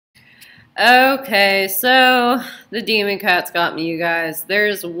Okay, so the demon cat's got me, you guys.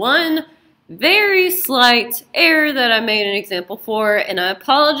 There's one very slight error that I made an example for, and I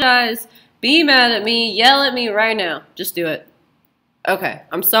apologize. Be mad at me, yell at me right now. Just do it. Okay,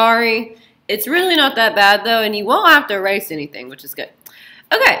 I'm sorry. It's really not that bad though, and you won't have to erase anything, which is good.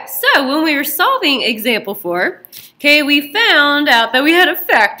 Okay, so when we were solving example 4, okay, we found out that we had to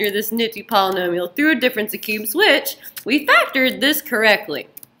factor this nifty polynomial through a difference of cubes, which we factored this correctly.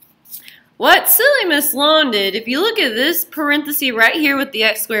 What silly Miss Long did, if you look at this parenthesis right here with the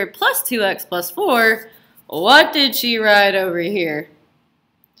x squared plus 2x plus 4, what did she write over here?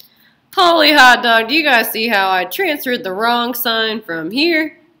 Holy hot dog, do you guys see how I transferred the wrong sign from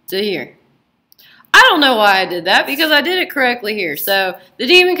here to here? I don't know why I did that, because I did it correctly here. So the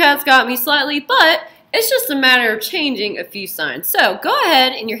demon cat's got me slightly, but it's just a matter of changing a few signs. So go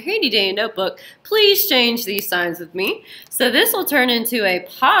ahead in your handy dandy notebook, please change these signs with me. So this will turn into a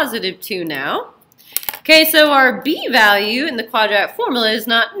positive 2 now. Okay, so our b value in the quadratic formula is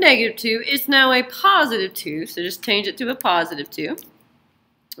not negative 2, it's now a positive 2. So just change it to a positive 2.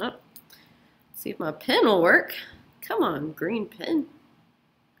 Oh, see if my pen will work. Come on, green pen.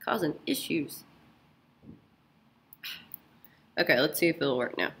 Causing issues. Okay, let's see if it'll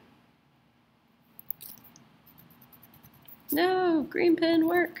work now. No, green pen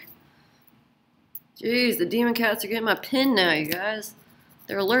work. Jeez, the demon cats are getting my pen now, you guys.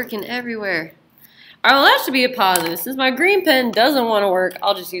 They're lurking everywhere. Alright, well that should be a positive. Since my green pen doesn't want to work,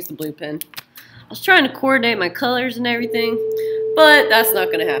 I'll just use the blue pen. I was trying to coordinate my colors and everything, but that's not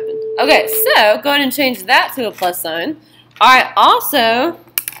going to happen. Okay, so go ahead and change that to a plus sign. Alright, also,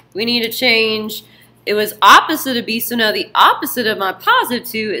 we need to change, it was opposite of b, so now the opposite of my positive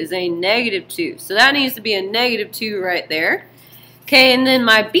 2 is a negative 2. So that needs to be a negative 2 right there. Okay, and then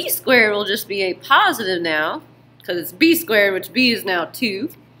my b squared will just be a positive now, because it's b squared, which b is now 2.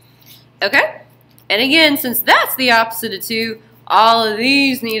 Okay, and again, since that's the opposite of 2, all of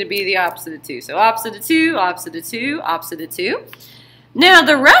these need to be the opposite of 2. So opposite of 2, opposite of 2, opposite of 2. Now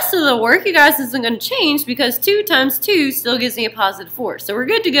the rest of the work, you guys, isn't going to change because 2 times 2 still gives me a positive 4. So we're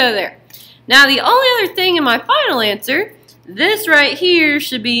good to go there. Now the only other thing in my final answer, this right here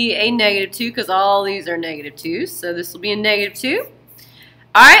should be a negative 2 because all these are negative 2s. So this will be a negative 2.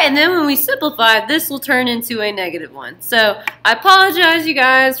 Alright, and then when we simplify, this will turn into a negative 1. So I apologize, you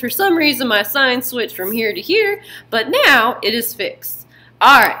guys. For some reason, my sign switched from here to here, but now it is fixed.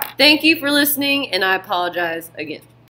 Alright, thank you for listening, and I apologize again.